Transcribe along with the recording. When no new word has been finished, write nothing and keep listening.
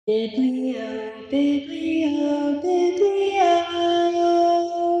Biblio, Biblio, Biblio.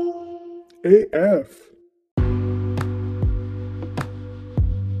 AF.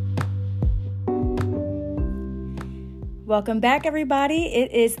 Welcome back, everybody.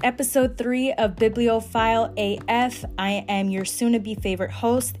 It is episode 3 of Bibliophile AF. I am your soon-to-be favorite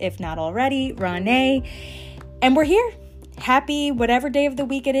host, if not already, Renee. And we're here. Happy whatever day of the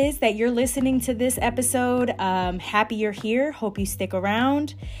week it is that you're listening to this episode. Happy you're here. Hope you stick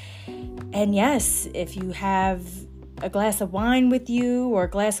around. And yes, if you have a glass of wine with you or a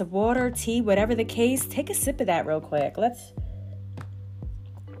glass of water, tea, whatever the case, take a sip of that real quick.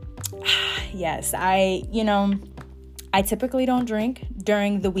 Yes, I typically don't drink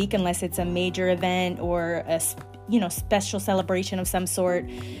during the week unless it's a major event or a special celebration of some sort.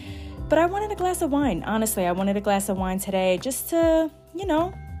 But I wanted a glass of wine. Honestly, I wanted a glass of wine today just to,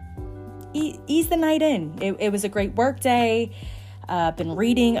 ease the night in. It was a great work day. Been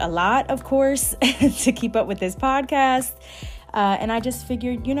reading a lot, of course, to keep up with this podcast. And I just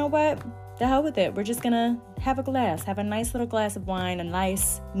figured, you know what? The hell with it. We're just going to have a nice little glass of wine, a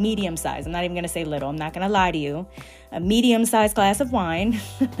nice medium size. I'm not even going to say little. I'm not going to lie to you. A medium sized glass of wine.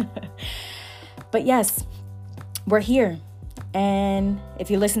 But yes, we're here. And if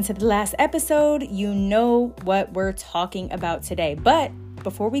you listen to the last episode, you know what we're talking about today. But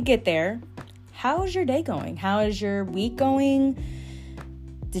before we get there, how's your day going? How is your week going?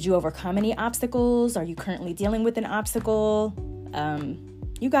 Did you overcome any obstacles? Are you currently dealing with an obstacle?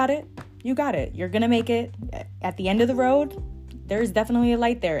 You got it. You got it. You're going to make it. At the end of the road, there's definitely a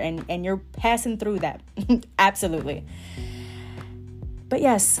light there, and you're passing through that. Absolutely. But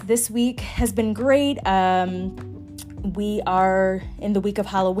yes, this week has been great. We are in the week of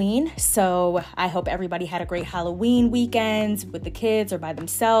Halloween, so I hope everybody had a great Halloween weekend with the kids or by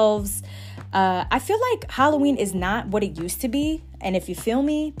themselves. I feel like Halloween is not what it used to be, and if you feel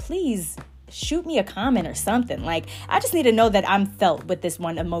me, please shoot me a comment or something. Like, I just need to know that I'm felt with this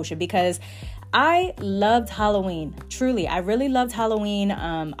one emotion, because I loved Halloween. Truly, I really loved Halloween.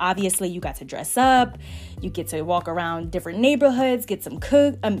 Obviously, you got to dress up. You get to walk around different neighborhoods, get some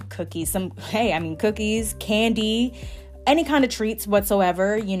cookies, cookies, candy, any kind of treats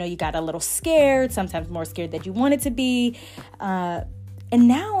whatsoever. You got a little scared, sometimes more scared than you wanted to be. And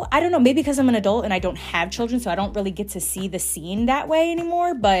now, I don't know, maybe because I'm an adult and I don't have children, so I don't really get to see the scene that way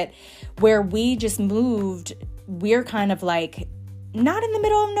anymore. But where we just moved, we're kind of like, not in the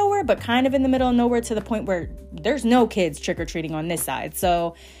middle of nowhere, but kind of in the middle of nowhere, to the point where there's no kids trick-or-treating on this side.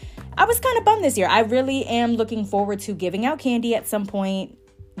 So I was kind of bummed this year. I really am looking forward to giving out candy at some point.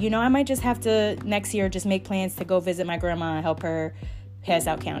 I might just have to next year just make plans to go visit my grandma and help her pass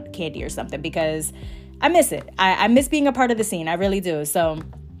out candy or something, because I miss it. I miss being a part of the scene. I really do. So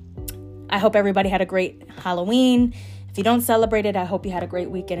I hope everybody had a great Halloween. If you don't celebrate it, I hope you had a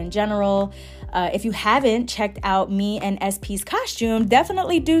great weekend in general. If you haven't checked out me and SP's costume,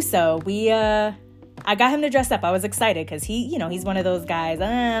 definitely do so. I got him to dress up. I was excited because he's one of those guys.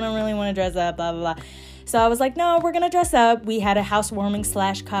 I don't really want to dress up, blah, blah, blah. So I was like, no, we're going to dress up. We had a housewarming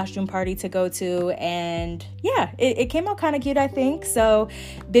 / costume party to go to. And yeah, it came out kind of cute, I think. So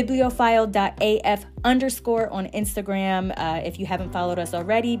bibliophile.af_ on Instagram. If you haven't followed us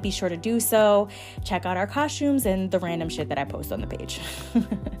already, be sure to do so. Check out our costumes and the random shit that I post on the page.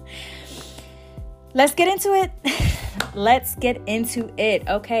 Let's get into it.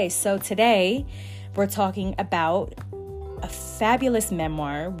 Okay, so today we're talking about a fabulous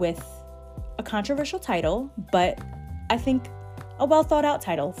memoir with a controversial title, but I think a well thought out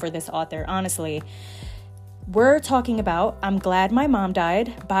title for this author, honestly. We're talking about I'm Glad My Mom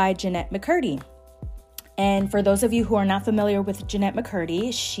Died by Jennette McCurdy. And for those of you who are not familiar with Jennette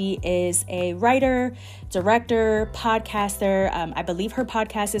McCurdy, she is a writer, director, podcaster. I believe her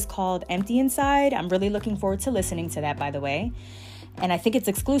podcast is called Empty Inside. I'm really looking forward to listening to that, by the way. And I think it's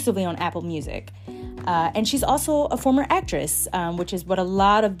exclusively on Apple Music. And she's also a former actress, which is what a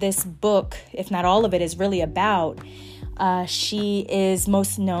lot of this book, if not all of it, is really about. She is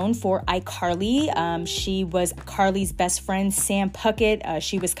most known for iCarly. She was Carly's best friend, Sam Puckett.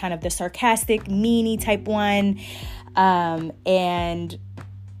 She was kind of the sarcastic, meanie type one. And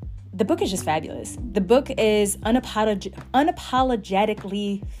the book is just fabulous. The book is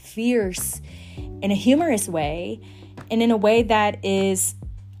unapologetically fierce in a humorous way, and in a way that is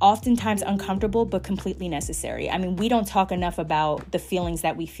oftentimes uncomfortable, but completely necessary. I mean, we don't talk enough about the feelings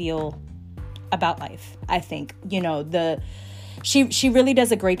that we feel about life. I think, she really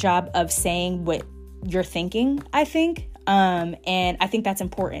does a great job of saying what you're thinking, I think. And I think that's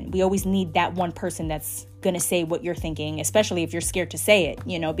important. We always need that one person that's going to say what you're thinking, especially if you're scared to say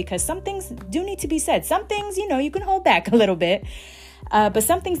it, because some things do need to be said. Some things, you can hold back a little bit. But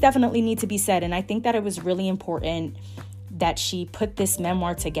some things definitely need to be said. And I think that it was really important that she put this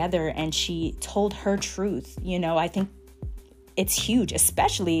memoir together and she told her truth. I think it's huge,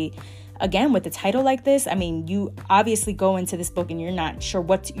 especially, again, with the title like this. I mean, you obviously go into this book and you're not sure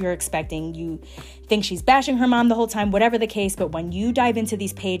what you're expecting. You think she's bashing her mom the whole time, whatever the case. But when you dive into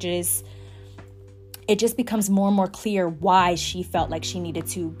these pages, it just becomes more and more clear why she felt like she needed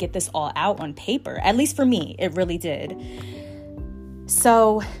to get this all out on paper. At least for me, it really did.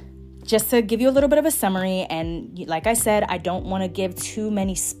 So just to give you a little bit of a summary, and like I said, I don't want to give too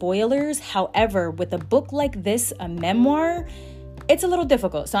many spoilers. However, with a book like this, a memoir, it's a little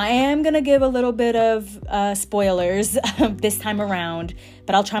difficult. So I am going to give a little bit of spoilers this time around,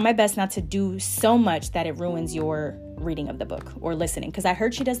 but I'll try my best not to do so much that it ruins your reading of the book or listening, because I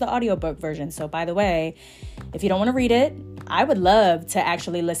heard she does the audiobook version. So by the way, if you don't want to read it, I would love to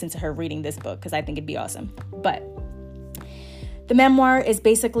actually listen to her reading this book because I think it'd be awesome. But the memoir is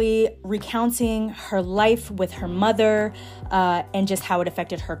basically recounting her life with her mother and just how it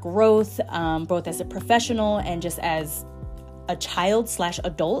affected her growth, both as a professional and just as a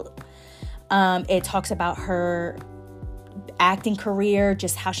child/adult. It talks about her acting career,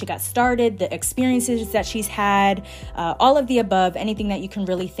 just how she got started, the experiences that she's had, all of the above, anything that you can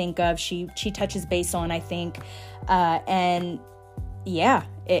really think of, she touches base on, I think. And yeah,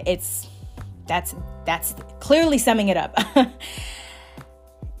 that's clearly summing it up.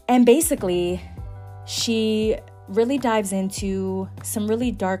 And basically, she really dives into some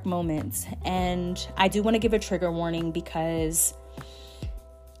really dark moments. And I do want to give a trigger warning because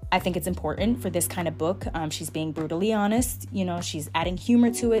I think it's important for this kind of book. She's being brutally honest. She's adding humor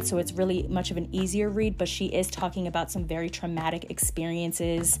to it, so it's really much of an easier read. But she is talking about some very traumatic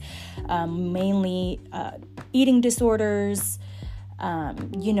experiences, mainly eating disorders,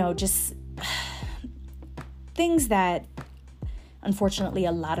 just things that unfortunately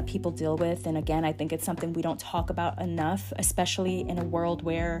a lot of people deal with. And again, I think it's something we don't talk about enough, especially in a world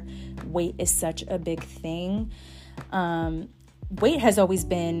where weight is such a big thing. Weight has always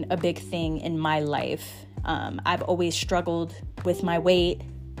been a big thing in my life. I've always struggled with my weight,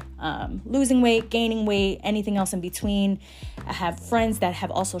 losing weight, gaining weight, anything else in between. I have friends that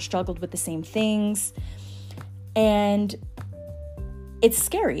have also struggled with the same things. And it's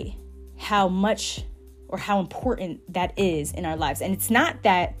scary how much or how important that is in our lives. And it's not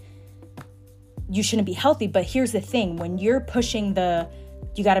that you shouldn't be healthy, but here's the thing. When you're pushing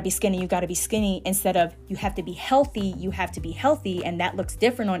you got to be skinny, instead of you have to be healthy, and that looks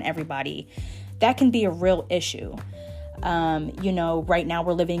different on everybody, that can be a real issue. Right now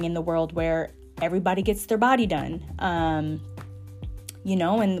we're living in the world where everybody gets their body done, and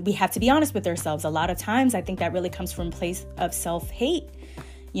we have to be honest with ourselves. A lot of times I think that really comes from a place of self-hate,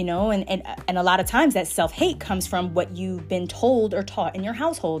 and a lot of times that self-hate comes from what you've been told or taught in your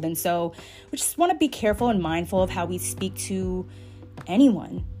household. And so we just want to be careful and mindful of how we speak to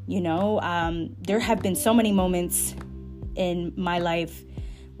anyone. There have been so many moments in my life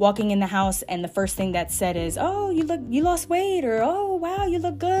walking in the house and the first thing that's said is, "Oh, you lost weight," or "Oh, wow, you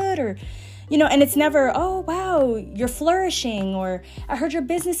look good," or and it's never, "Oh, wow, you're flourishing," or "I heard your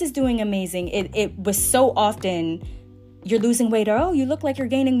business is doing amazing." It was so often, "You're losing weight," or "Oh, you look like you're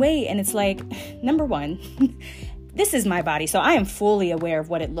gaining weight." And it's like, number one, this is my body, so I am fully aware of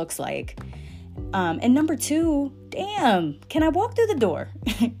what it looks like. And number two, damn, can I walk through the door?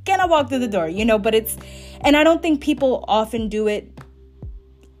 Can I walk through the door? But and I don't think people often do it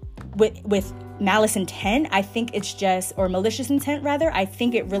with malice intent. I think it's just, or malicious intent rather. I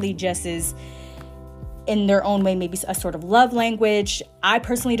think it really just is in their own way, maybe a sort of love language. I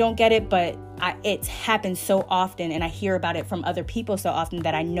personally don't get it, but it happens so often, and I hear about it from other people so often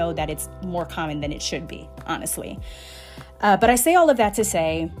that I know that it's more common than it should be, honestly. But I say all of that to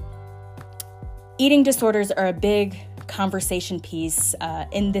say, eating disorders are a big conversation piece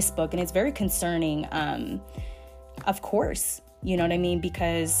in this book, and it's very concerning, of course, you know what I mean?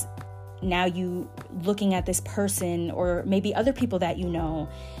 Because now you looking at this person or maybe other people that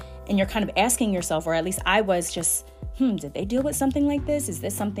and you're kind of asking yourself, or at least I was just, did they deal with something like this? Is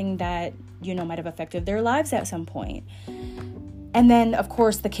this something that, might have affected their lives at some point? And then, of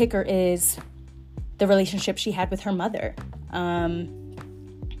course, the kicker is the relationship she had with her mother.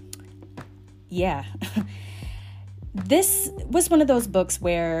 Yeah. This was one of those books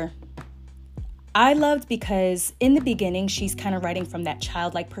where I loved because in the beginning, she's kind of writing from that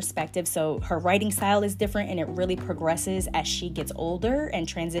childlike perspective. So her writing style is different and it really progresses as she gets older and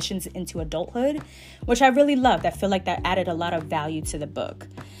transitions into adulthood, which I really loved. I feel like that added a lot of value to the book.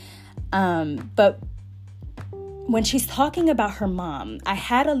 But when she's talking about her mom, I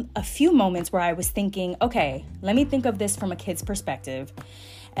had a few moments where I was thinking, okay, let me think of this from a kid's perspective,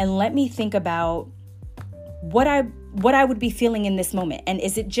 and let me think about what I would be feeling in this moment. And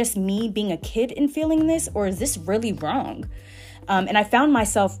is it just me being a kid and feeling this, or is this really wrong? And I found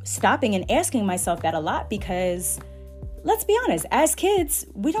myself stopping and asking myself that a lot, because let's be honest, as kids,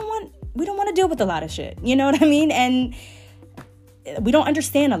 we don't want to deal with a lot of shit. You know what I mean? And we don't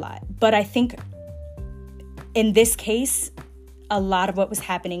understand a lot. But I think in this case, a lot of what was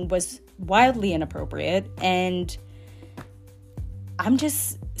happening was wildly inappropriate. And I'm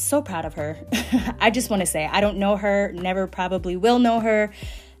just so proud of her. I just want to say, I don't know her, never probably will know her.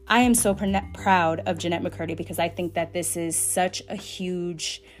 I am so proud of Jennette McCurdy, because I think that this is such a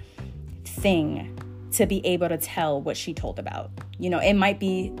huge thing to be able to tell what she told about. You know, it might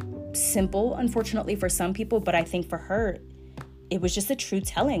be simple, unfortunately, for some people, but I think for her, it was just a true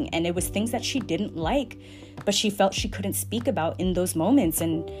telling, and it was things that she didn't like, but she felt she couldn't speak about in those moments,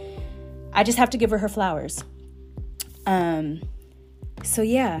 and I just have to give her flowers. So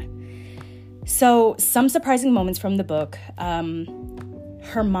yeah. So some surprising moments from the book.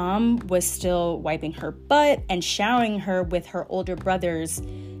 Her mom was still wiping her butt and showering her with her older brothers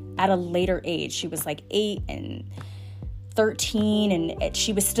at a later age. She was like 8 and 13, and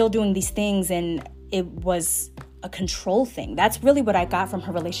she was still doing these things, and it was a control thing. That's really what I got from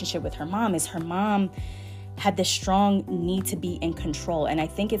her relationship with her mom, is her mom had this strong need to be in control. And I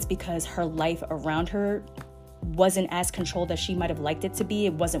think it's because her life around her wasn't as controlled as she might have liked it to be.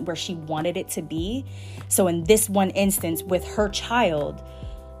 It wasn't where she wanted it to be. So in this one instance with her child,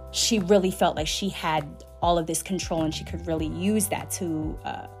 she really felt like she had all of this control, and she could really use that to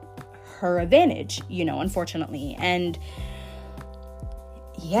her advantage, you know, unfortunately. And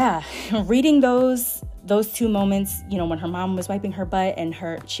yeah, reading those two moments, you know, when her mom was wiping her butt and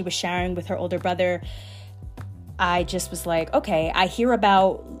she was showering with her older brother, I just was like, okay, I hear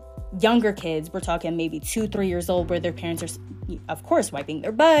about younger kids, we're talking maybe 2-3 years old, where their parents are, of course, wiping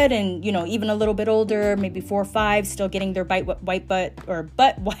their butt, and, you know, even a little bit older, maybe 4 or 5, still getting their butt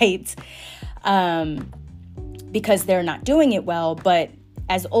wiped, because they're not doing it well. But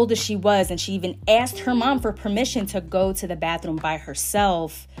as old as she was, and she even asked her mom for permission to go to the bathroom by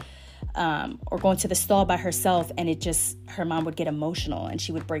herself, or going to the stall by herself, and her mom would get emotional and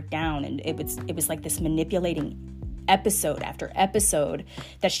she would break down, and it was like this manipulating episode after episode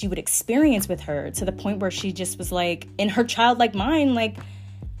that she would experience with her, to the point where she just was like, in her childlike mind, like,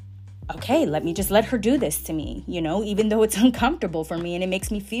 okay, let me just let her do this to me, you know, even though it's uncomfortable for me and it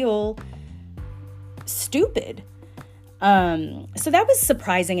makes me feel stupid. So that was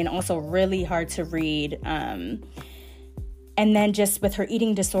surprising and also really hard to read. And then just with her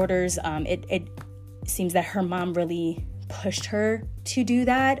eating disorders, it seems that her mom really pushed her to do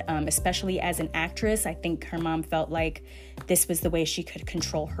that, especially as an actress. I think her mom felt like this was the way she could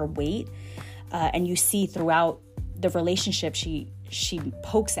control her weight. And you see throughout the relationship, she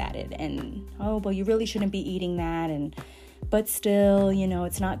pokes at it, and, oh, well, you really shouldn't be eating that, but still, you know,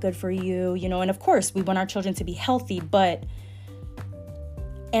 it's not good for you, you know. And of course, we want our children to be healthy, but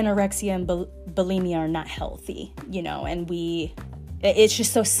anorexia and bulimia are not healthy, you know, and it's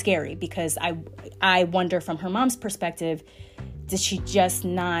just so scary, because I wonder, from her mom's perspective, did she just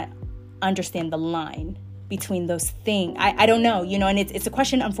not understand the line between those things? I don't know, you know, and it's a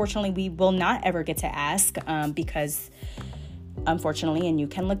question, unfortunately, we will not ever get to ask, because unfortunately, and you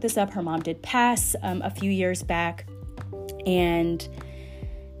can look this up, her mom did pass a few years back. And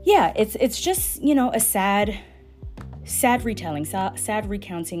yeah, it's just, you know, a sad retelling, sad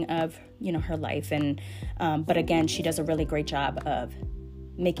recounting of, you know, her life. And but again, she does a really great job of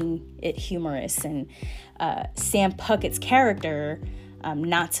making it humorous. And Sam Puckett's character,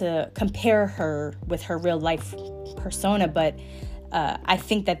 not to compare her with her real life persona, but I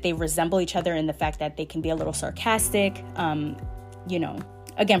think that they resemble each other in the fact that they can be a little sarcastic. You know,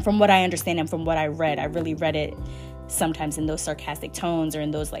 again, from what I understand and from what I really read it sometimes in those sarcastic tones, or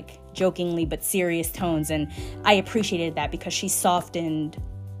in those like jokingly but serious tones. And I appreciated that, because she softened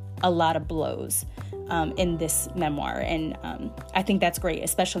a lot of blows in this memoir. And I think that's great,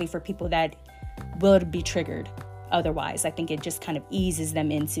 especially for people that will be triggered otherwise. I think it just kind of eases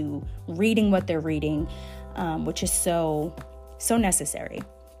them into reading what they're reading, which is so necessary.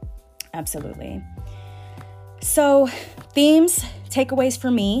 Absolutely. So themes, takeaways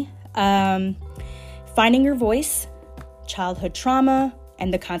for me, finding your voice, childhood trauma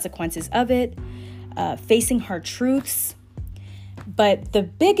and the consequences of it, facing hard truths. But the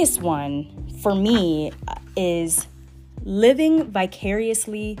biggest one for me is living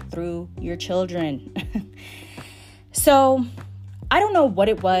vicariously through your children. So I don't know what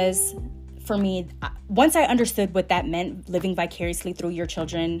it was for me, once I understood what that meant, living vicariously through your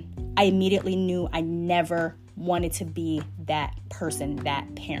children, I immediately knew I never wanted to be that person,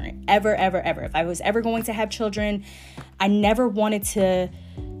 that parent, ever, ever, ever. If I was ever going to have children, I never wanted to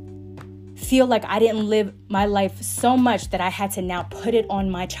feel like I didn't live my life so much that I had to now put it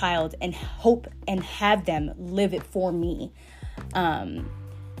on my child and hope and have them live it for me.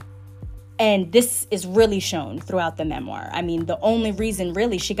 And this is really shown throughout the memoir. I mean, the only reason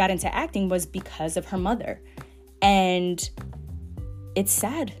really she got into acting was because of her mother. And it's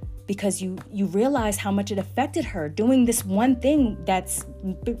sad because you realize how much it affected her doing this one thing that's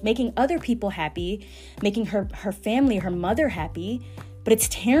making other people happy, making her family, her mother happy, but it's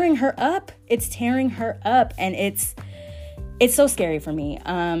tearing her up. It's tearing her up. And it's so scary for me.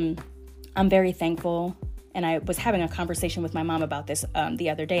 I'm very thankful. And I was having a conversation with my mom about this the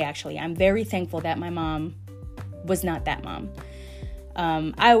other day, actually. I'm very thankful that my mom was not that mom.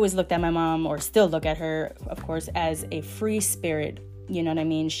 I always looked at my mom, or still look at her, of course, as a free spirit. You know what I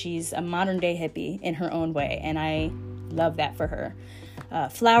mean? She's a modern day hippie in her own way. And I love that for her.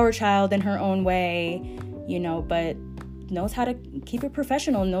 Flower child in her own way, you know, but knows how to keep it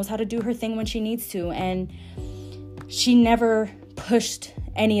professional, knows how to do her thing when she needs to. And she never pushed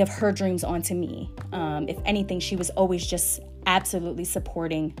any of her dreams onto me. If anything, she was always just absolutely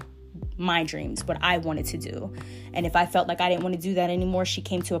supporting my dreams, what I wanted to do. And if I felt like I didn't want to do that anymore, she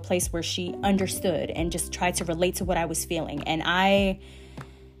came to a place where she understood and just tried to relate to what I was feeling. And I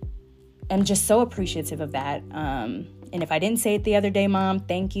am just so appreciative of that. And if I didn't say it the other day, Mom,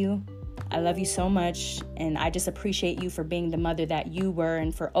 thank you. I love you so much. And I just appreciate you for being the mother that you were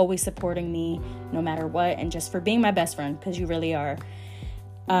and for always supporting me no matter what. And just for being my best friend, because you really are.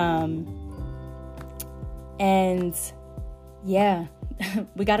 And yeah,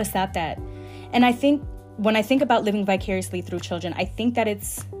 we got to stop that. And I think when I think about living vicariously through children, I think that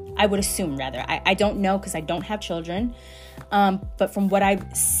I would assume rather, I don't know because I don't have children. But from what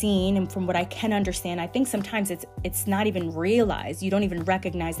I've seen and from what I can understand, I think sometimes it's not even realized. You don't even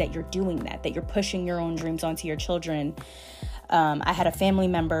recognize that you're doing that you're pushing your own dreams onto your children. I had a family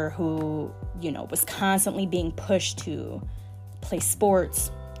member who, you know, was constantly being pushed to play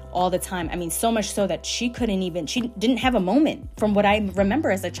sports all the time. I mean, so much so that she didn't have a moment. From what I remember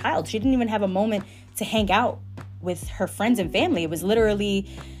as a child, she didn't even have a moment to hang out with her friends and family. It was literally,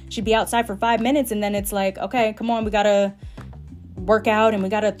 she'd be outside for 5 minutes and then it's like, okay, come on, we gotta work out and we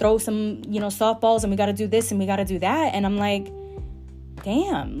gotta throw some, you know, softballs and we gotta do this and we gotta do that. And I'm like,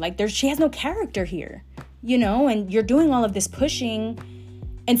 damn, like she has no character here, you know, and you're doing all of this pushing.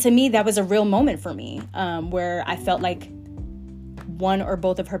 And to me, that was a real moment for me, where I felt like one or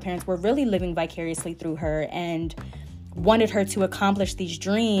both of her parents were really living vicariously through her and wanted her to accomplish these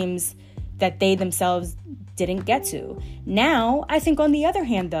dreams that they themselves didn't get to. Now, I think on the other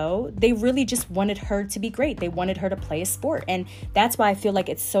hand, though, they really just wanted her to be great. They wanted her to play a sport. And that's why I feel like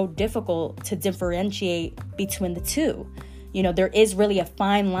it's so difficult to differentiate between the two. You know, there is really a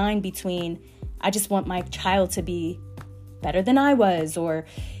fine line between, I just want my child to be better than I was, or,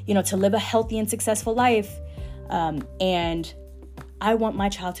 you know, to live a healthy and successful life. And I want my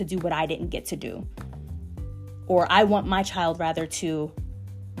child to do what I didn't get to do. Or I want my child rather to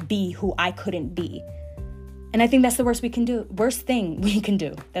be who I couldn't be. And I think that's the worst thing we can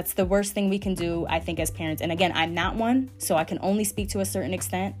do. That's the worst thing we can do, I think, as parents. And again, I'm not one, so I can only speak to a certain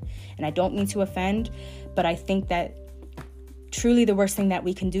extent. And I don't mean to offend, but I think that truly the worst thing that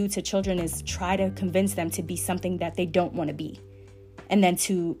we can do to children is try to convince them to be something that they don't want to be. And then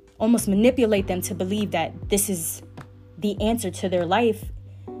to almost manipulate them to believe that this is the answer to their life,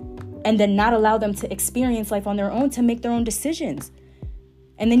 and then not allow them to experience life on their own, to make their own decisions.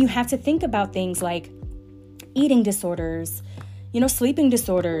 And then you have to think about things like eating disorders, you know, sleeping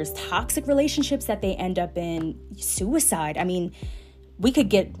disorders, toxic relationships that they end up in, suicide. I mean, we could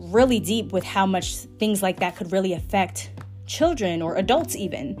get really deep with how much things like that could really affect children or adults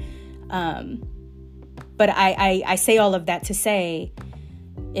even. But I say all of that to say,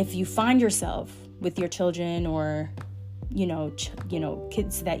 if you find yourself with your children or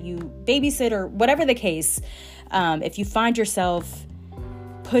kids that you babysit or whatever the case, if you find yourself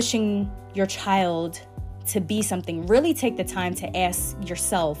pushing your child to be something, really take the time to ask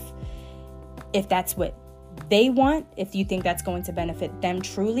yourself if that's what they want, if you think that's going to benefit them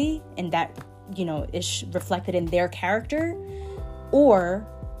truly and that, you know, is reflected in their character, or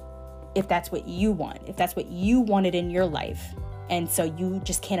if that's what you want, if that's what you wanted in your life. And so you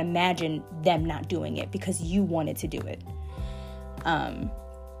just can't imagine them not doing it because you wanted to do it.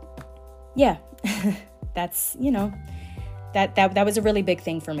 that was a really big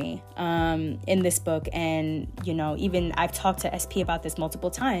thing for me in this book. And, even I've talked to SP about this multiple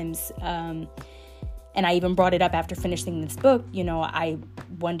times. And I even brought it up after finishing this book.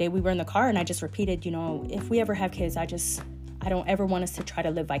 One day we were in the car and I just repeated, if we ever have kids, I don't ever want us to try to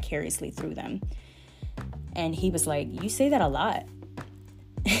live vicariously through them. And he was like, you say that a lot.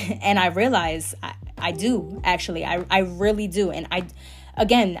 And I realized I do, actually. I really do. And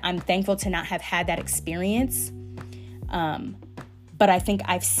I'm thankful to not have had that experience. But I think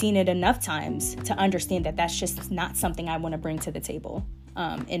I've seen it enough times to understand that that's just not something I want to bring to the table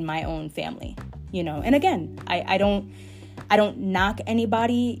in my own family, And again, I don't knock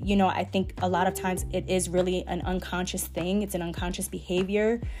anybody. I think a lot of times it is really an unconscious thing. It's an unconscious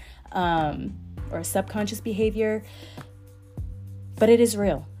behavior or a subconscious behavior, but it is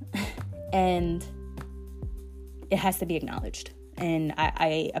real and it has to be acknowledged. And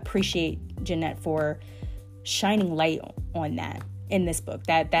I appreciate Jennette for shining light on that in this book.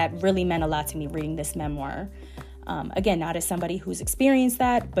 That really meant a lot to me reading this memoir. Again, not as somebody who's experienced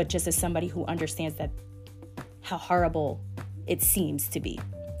that, but just as somebody who understands that how horrible it seems to be.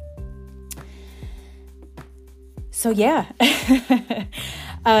 So yeah,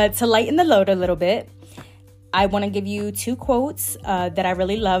 to lighten the load a little bit, I want to give you 2 quotes that I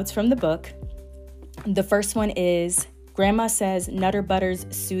really loved from the book. The first one is, "Grandma says Nutter Butters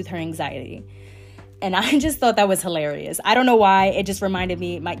soothe her anxiety." And I just thought that was hilarious. I don't know why. It just reminded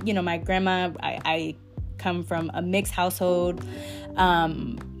me, my grandma, I come from a mixed household.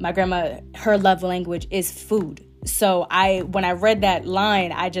 My grandma, her love language is food. So when I read that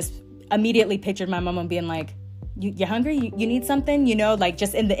line, I just immediately pictured my mama being like, you hungry? You need something?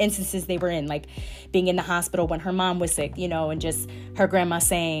 Just in the instances they were in, like being in the hospital when her mom was sick, and just her grandma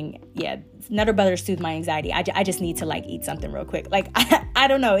saying, yeah, Nutter Butters soothe my anxiety. I just need to eat something real quick. I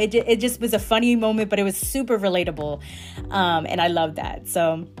don't know. It just was a funny moment, but it was super relatable. And I love that.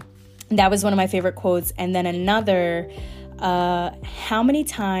 So that was one of my favorite quotes. And then another, how many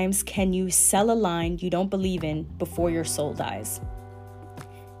times can you sell a line you don't believe in before your soul dies?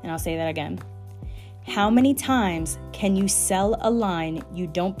 And I'll say that again. How many times can you sell a line you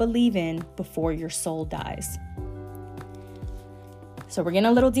don't believe in before your soul dies? So we're getting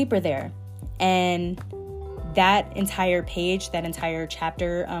a little deeper there. And that entire page, that entire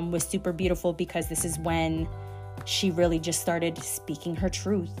chapter was super beautiful because this is when she really just started speaking her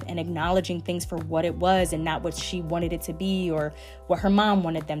truth and acknowledging things for what it was and not what she wanted it to be or what her mom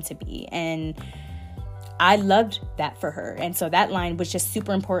wanted them to be. And I loved that for her. And so that line was just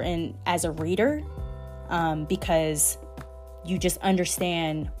super important as a reader because you just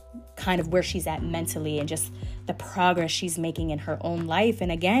understand kind of where she's at mentally and just the progress she's making in her own life.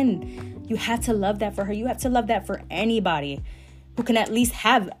 And again, you have to love that for her. You have to love that for anybody who can at least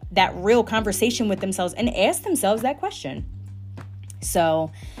have that real conversation with themselves and ask themselves that question.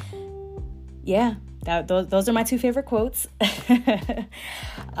 So yeah, those are my 2 favorite quotes. And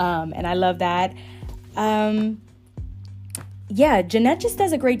I love that. Yeah, Jennette just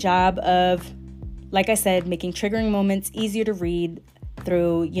does a great job of, like I said, making triggering moments easier to read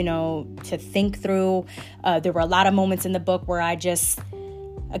through, to think through. There were a lot of moments in the book where I just,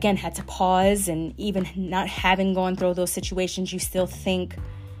 again, had to pause, and even not having gone through those situations, you still think,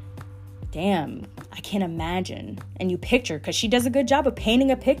 damn, I can't imagine. And you picture, because she does a good job of painting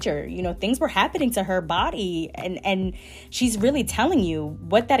a picture. Things were happening to her body, and she's really telling you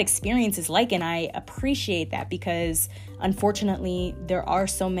what that experience is like. And I appreciate that because, unfortunately, there are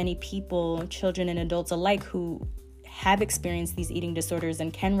so many people, children and adults alike, who have experienced these eating disorders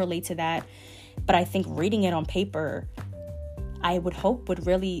and can relate to that. But I think reading it on paper, I would hope would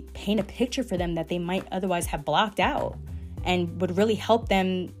really paint a picture for them that they might otherwise have blocked out, and would really help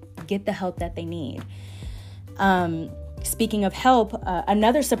them get the help that they need. Speaking of help,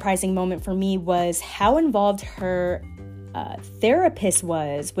 another surprising moment for me was how involved her therapist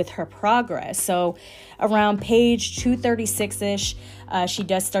was with her progress. So around page 236-ish, she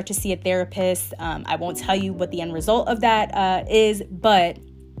does start to see a therapist. I won't tell you what the end result of that is, but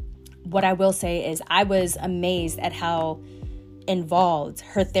what I will say is I was amazed at how involved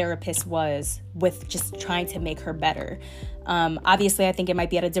her therapist was with just trying to make her better. Obviously, I think it might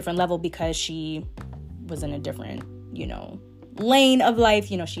be at a different level because she was in a different, lane of life.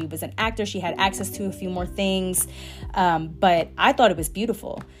 She was an actor. She had access to a few more things. But I thought it was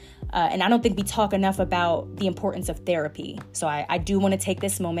beautiful. And I don't think we talk enough about the importance of therapy. So I do want to take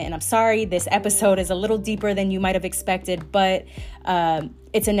this moment, and I'm sorry, this episode is a little deeper than you might have expected, but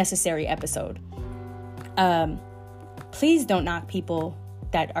it's a necessary episode. Please don't knock people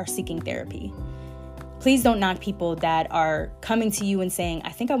that are seeking therapy. Please don't knock people that are coming to you and saying, I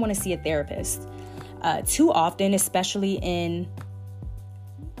think I want to see a therapist. Too often, especially in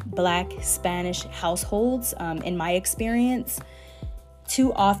Black Spanish households, in my experience,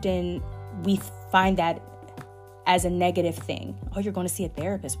 too often we find that as a negative thing. Oh, you're going to see a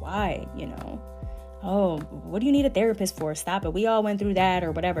therapist. Why? Oh, what do you need a therapist for? Stop it. We all went through that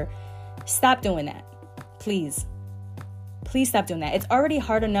or whatever. Stop doing that. Please. Please stop doing that. It's already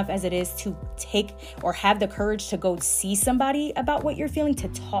hard enough as it is to take or have the courage to go see somebody about what you're feeling, to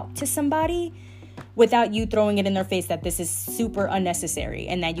talk to somebody without you throwing it in their face that this is super unnecessary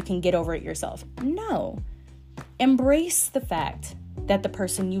and that you can get over it yourself. No. Embrace the fact that the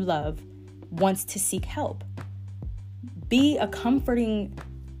person you love wants to seek help. Be a comforting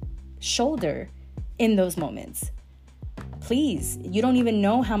shoulder in those moments. Please, you don't even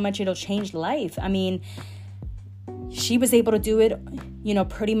know how much it'll change life. I mean, she was able to do it,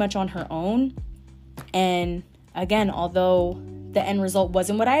 pretty much on her own. And again, although the end result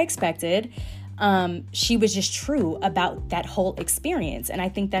wasn't what I expected, she was just true about that whole experience. And I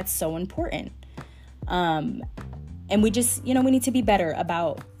think that's so important. And we just, we need to be better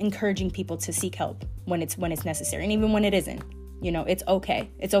about encouraging people to seek help when it's necessary. And even when it isn't, it's okay.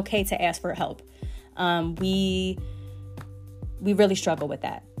 It's okay to ask for help. We really struggle with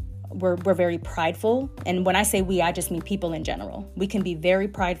that. We're very prideful. And when I say we, I just mean people in general. We can be very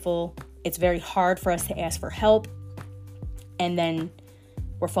prideful. It's very hard for us to ask for help. And then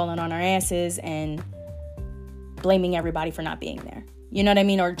we're falling on our asses and blaming everybody for not being there. You know what I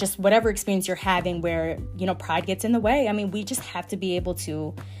mean? Or just whatever experience you're having where, pride gets in the way. I mean, we just have to be able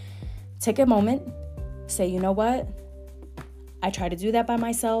to take a moment, say, you know what? I try to do that by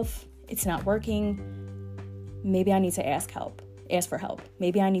myself. It's not working. Maybe I need to ask for help.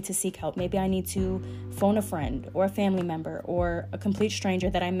 Maybe I need to seek help. Maybe I need to phone a friend or a family member or a complete stranger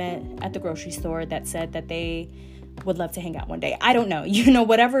that I met at the grocery store that said that they would love to hang out one day. I don't know.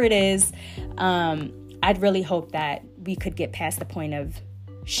 Whatever it is, I'd really hope that we could get past the point of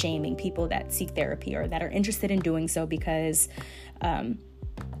shaming people that seek therapy or that are interested in doing so, because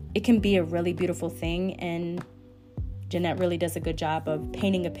it can be a really beautiful thing. And Jennette really does a good job of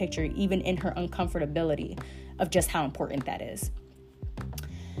painting a picture, even in her uncomfortability, of just how important that is.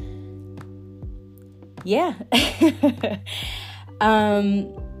 Yeah.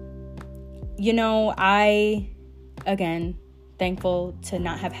 Again, thankful to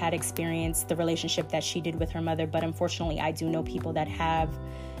not have had experienced the relationship that she did with her mother, but unfortunately I do know people that have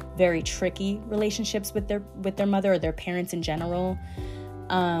very tricky relationships with their mother or their parents in general.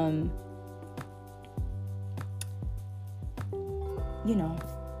 I'm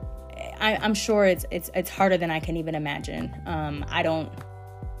sure it's harder than I can even imagine. I don't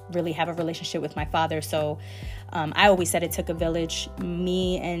really have a relationship with my father, so I always said it took a village.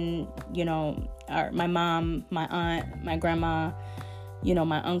 Me and my mom, my aunt, my grandma,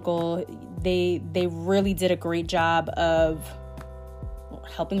 my uncle, they really did a great job of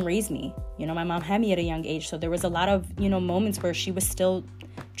helping raise me. My mom had me at a young age, so there was a lot of moments where she was still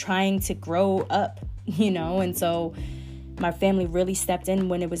trying to grow up, and so my family really stepped in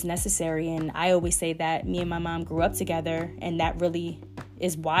when it was necessary. And I always say that me and my mom grew up together, and that really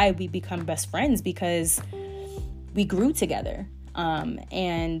is why we become best friends, because we grew together.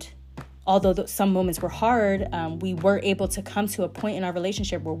 And although some moments were hard, we were able to come to a point in our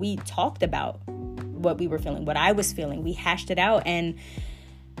relationship where we talked about what we were feeling, what I was feeling. We hashed it out, and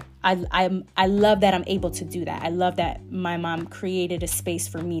I love that I'm able to do that. I love that my mom created a space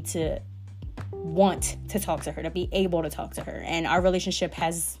for me to want to talk to her, to be able to talk to her. And our relationship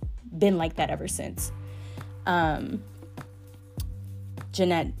has been like that ever since.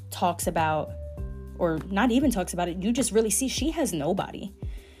 Jennette talks about, or not even talks about it, you just really see she has nobody.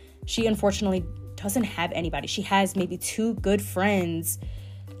 She unfortunately doesn't have anybody. She has maybe 2 good friends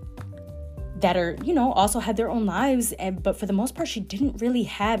that are, also have their own lives. But for the most part, she didn't really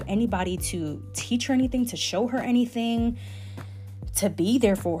have anybody to teach her anything, to show her anything, to be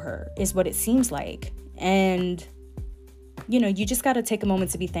there for her, is what it seems like. And, you just got to take a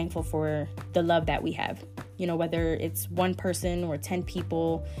moment to be thankful for the love that we have. Whether it's 1 person or 10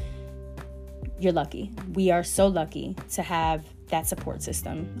 people, you're lucky. We are so lucky to have that support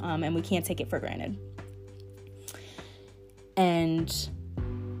system, and we can't take it for granted. And,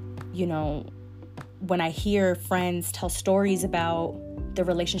 when I hear friends tell stories about their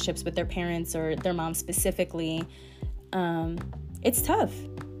relationships with their parents or their mom specifically, it's tough.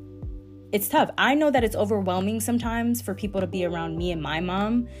 It's tough. I know that it's overwhelming sometimes for people to be around me and my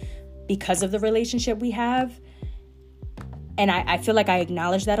mom because of the relationship we have. And I feel like I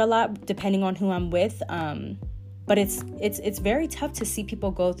acknowledge that a lot depending on who I'm with. But it's very tough to see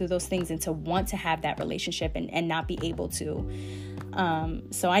people go through those things and to want to have that relationship and not be able to.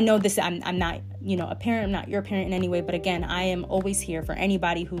 So I know this, I'm not, a parent, I'm not your parent in any way, but again, I am always here for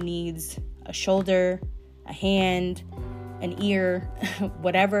anybody who needs a shoulder, a hand, an ear,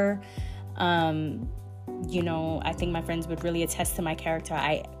 whatever. I think my friends would really attest to my character.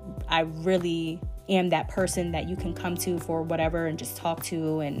 I really am that person that you can come to for whatever and just talk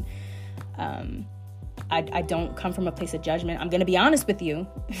to. And I don't come from a place of judgment. I'm going to be honest with you.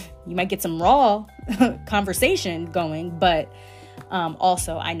 You might get some raw conversation going, but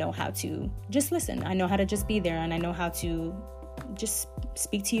also I know how to just listen. I know how to just be there, and I know how to just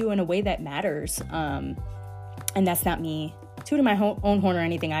speak to you in a way that matters. And that's not me tooting my own horn or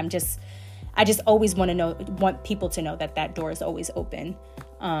anything. I just always want people to know that door is always open.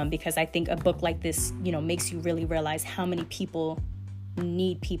 Because I think a book like this, makes you really realize how many people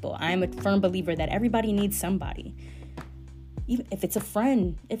need people. I'm a firm believer that everybody needs somebody. Even if it's a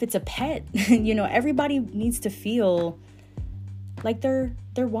friend, if it's a pet, everybody needs to feel like they're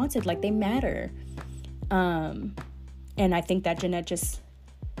wanted, like they matter. And I think that Jennette just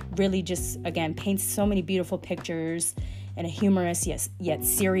really again paints so many beautiful pictures in a humorous yet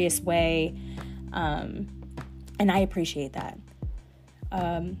serious way. And I appreciate that.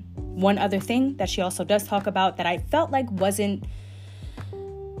 One other thing that she also does talk about that I felt like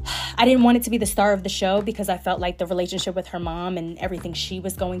I didn't want it to be the star of the show, because I felt like the relationship with her mom and everything she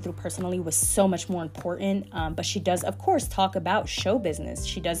was going through personally was so much more important. But she does, of course, talk about show business.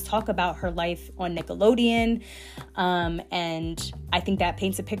 She does talk about her life on Nickelodeon. And I think that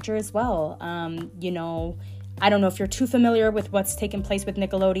paints a picture as well. I don't know if you're too familiar with what's taken place with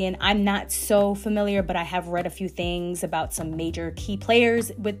Nickelodeon. I'm not so familiar, but I have read a few things about some major key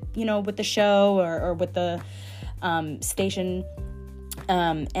players with the show or with the station.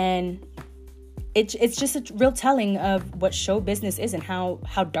 And it's just a real telling of what show business is and how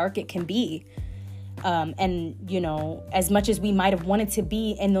dark it can be. And as much as we might have wanted to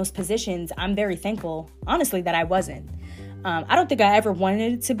be in those positions, I'm very thankful, honestly, that I wasn't. I don't think I ever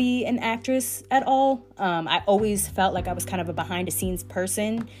wanted to be an actress at all. I always felt like I was kind of a behind the scenes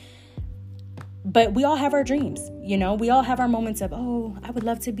person. But we all have our dreams, we all have our moments of, oh, I would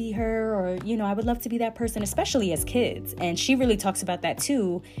love to be her, or, I would love to be that person, especially as kids. And she really talks about that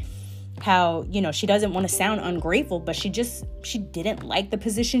too, how, she doesn't want to sound ungrateful, but she didn't like the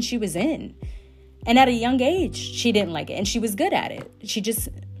position she was in. And at a young age, she didn't like it, and she was good at it.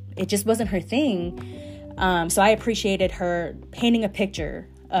 It just wasn't her thing. So I appreciated her painting a picture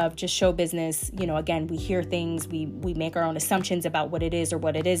of just show business. Again, we hear things, we make our own assumptions about what it is or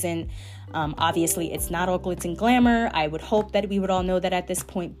what it isn't. Obviously, it's not all glitz and glamour. I would hope that we would all know that at this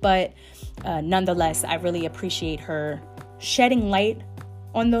point, but nonetheless, I really appreciate her shedding light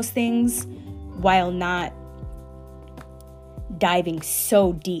on those things while not diving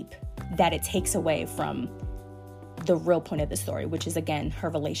so deep that it takes away from the real point of the story, which is, again, her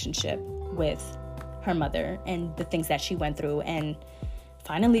relationship with her mother and the things that she went through, and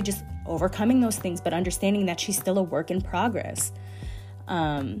finally just overcoming those things, but understanding that she's still a work in progress.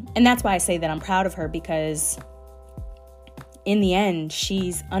 And that's why I say that I'm proud of her, because in the end,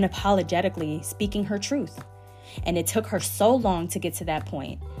 she's unapologetically speaking her truth. And it took her so long to get to that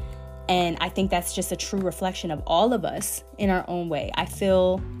point. And I think that's just a true reflection of all of us in our own way.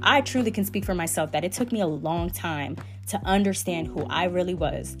 I truly can speak for myself that it took me a long time to understand who I really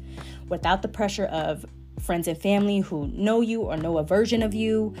was, without the pressure of friends and family who know you or know a version of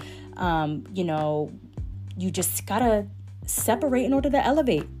you. You just gotta separate in order to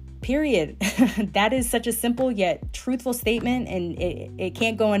elevate, period. That is such a simple yet truthful statement, and it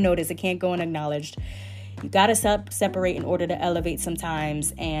can't go unnoticed. It can't go unacknowledged. You gotta separate in order to elevate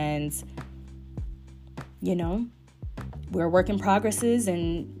sometimes. And we're work in progresses,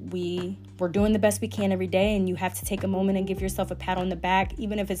 and we're doing the best we can every day. And you have to take a moment and give yourself a pat on the back,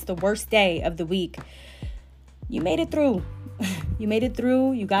 even if it's the worst day of the week. You made it through. You made it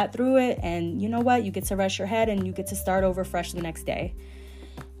through. You got through it. And you know what? You get to rest your head, and you get to start over fresh the next day.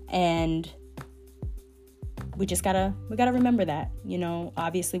 And we gotta remember that.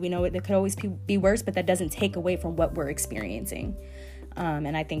 Obviously we know it could always be worse, but that doesn't take away from what we're experiencing.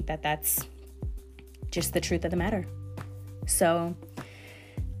 And I think that that's just the truth of the matter. So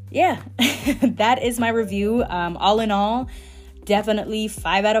yeah, that is my review. All in all, definitely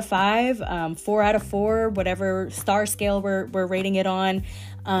 5 out of 5, 4 out of 4, whatever star scale we're rating it on.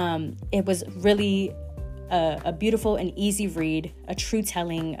 It was really a beautiful and easy read, a true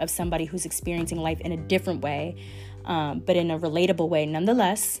telling of somebody who's experiencing life in a different way, but in a relatable way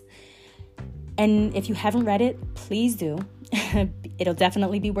nonetheless. And if you haven't read it, please do. It'll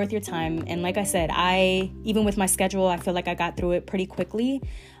definitely be worth your time. And like I said, even with my schedule, I feel like I got through it pretty quickly.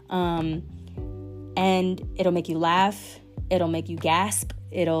 And it'll make you laugh. It'll make you gasp.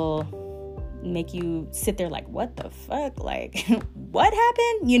 It'll make you sit there like, what the fuck? Like, what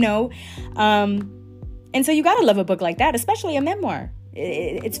happened? And so you got to love a book like that, especially a memoir.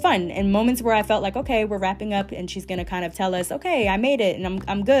 It's fun. And moments where I felt like, okay, we're wrapping up and she's going to kind of tell us, okay, I made it and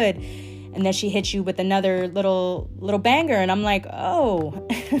I'm good. And then she hits you with another little banger. And I'm like, oh,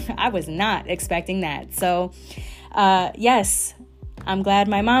 I was not expecting that. So, yes, I'm Glad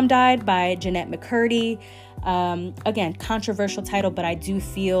My Mom Died by Jennette McCurdy. Again, controversial title, but I do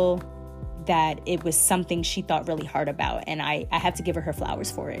feel that it was something she thought really hard about. And I have to give her flowers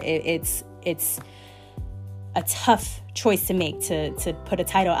for it. It's a tough choice to make to put a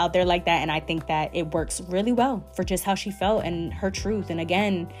title out there like that. And I think that it works really well for just how she felt and her truth. And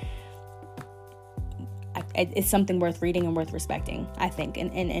again, it's something worth reading and worth respecting, I think,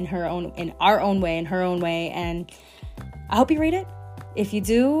 in our own way. And I hope you read it. If you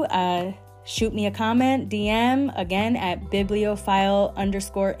do, shoot me a comment, DM, again, at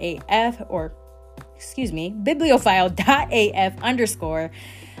bibliophile_AF, or bibliophile.af_.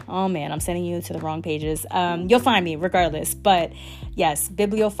 Oh man, I'm sending you to the wrong pages. You'll find me regardless. But yes,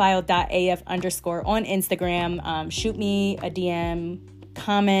 bibliophile.af_ on Instagram. Shoot me a DM,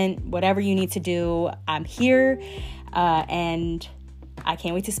 comment, whatever you need to do. I'm here. And I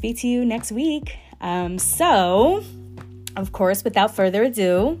can't wait to speak to you next week. So, of course, without further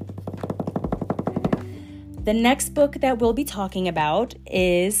ado, the next book that we'll be talking about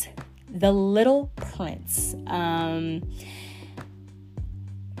is The Little Prince.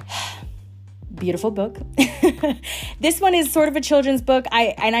 Beautiful book. This one is sort of a children's book.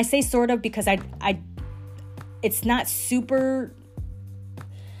 I say sort of because it's not super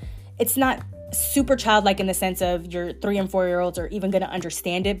childlike in the sense of your 3 and 4 year olds are even going to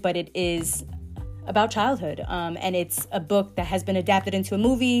understand it, but it is about childhood. And it's a book that has been adapted into a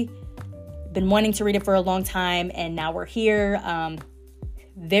movie. Been wanting to read it for a long time, and now we're here.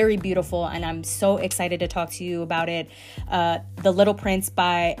 Very beautiful, and I'm so excited to talk to you about it. The Little Prince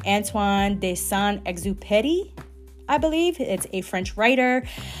by Antoine de Saint-Exupéry, I believe. It's a French writer.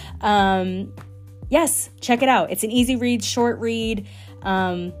 Yes, check it out. It's an easy read, short read,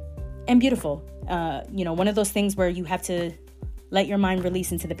 and beautiful. One of those things where you have to let your mind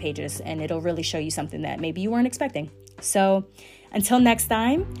release into the pages, and it'll really show you something that maybe you weren't expecting. So until next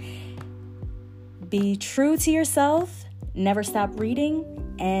time, be true to yourself. Never stop reading,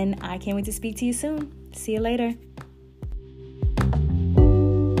 and I can't wait to speak to you soon. See you later.